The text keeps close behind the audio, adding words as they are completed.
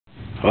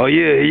Oh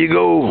yeah, here you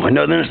go.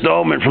 Another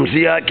installment from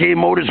CIK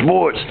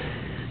Motorsports.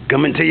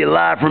 Coming to you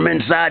live from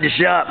inside the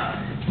shop.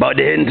 About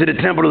to head into the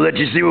temple to let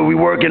you see what we're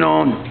working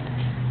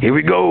on. Here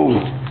we go.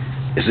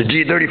 It's a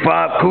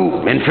G35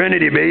 Coupe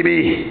Infinity,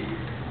 baby.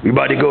 We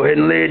about to go ahead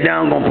and lay it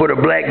down. Gonna put a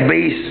black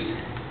base.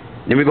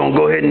 Then we're gonna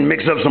go ahead and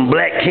mix up some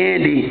black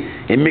candy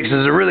and mix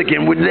a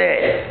Zerillican with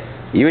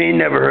that. You ain't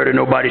never heard of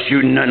nobody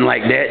shooting nothing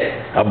like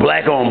that. A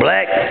black on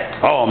black?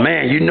 Oh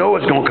man, you know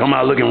it's gonna come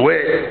out looking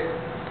wet.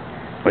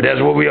 But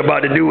that's what we're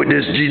about to do with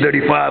this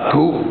G35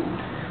 Coupe.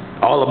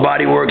 All the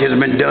body work has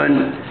been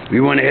done. We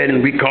went ahead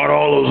and we caught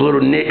all those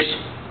little nicks,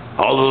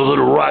 all those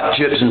little rock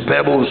chips and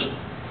pebbles.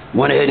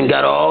 Went ahead and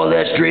got all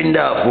that straightened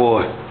out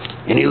for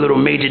any little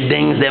major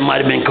dings that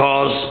might have been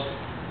caused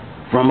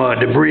from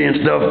debris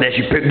and stuff that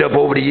you picked up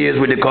over the years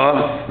with the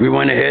car. We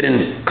went ahead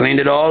and cleaned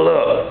it all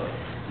up.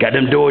 Got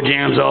them door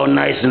jambs all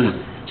nice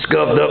and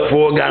scuffed up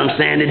for, got them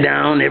sanded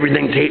down,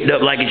 everything taped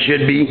up like it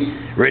should be,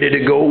 ready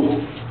to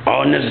go.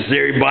 All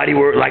necessary body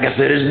work, like I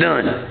said, is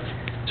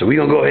done. So we're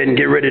going to go ahead and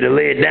get ready to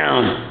lay it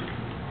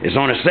down. It's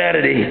on a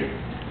Saturday.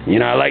 You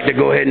know, I like to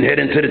go ahead and head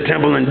into the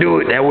temple and do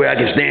it. That way I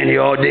can stand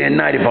here all day and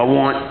night if I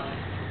want.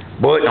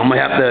 But I'm going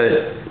to have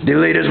to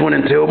delay this one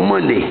until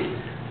Monday.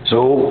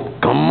 So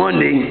come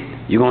Monday,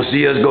 you're going to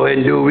see us go ahead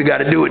and do what we got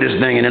to do with this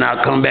thing. And then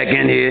I'll come back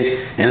in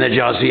here and let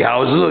y'all see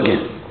how it's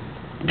looking.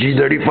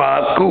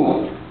 G35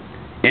 Coupe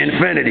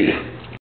Infinity.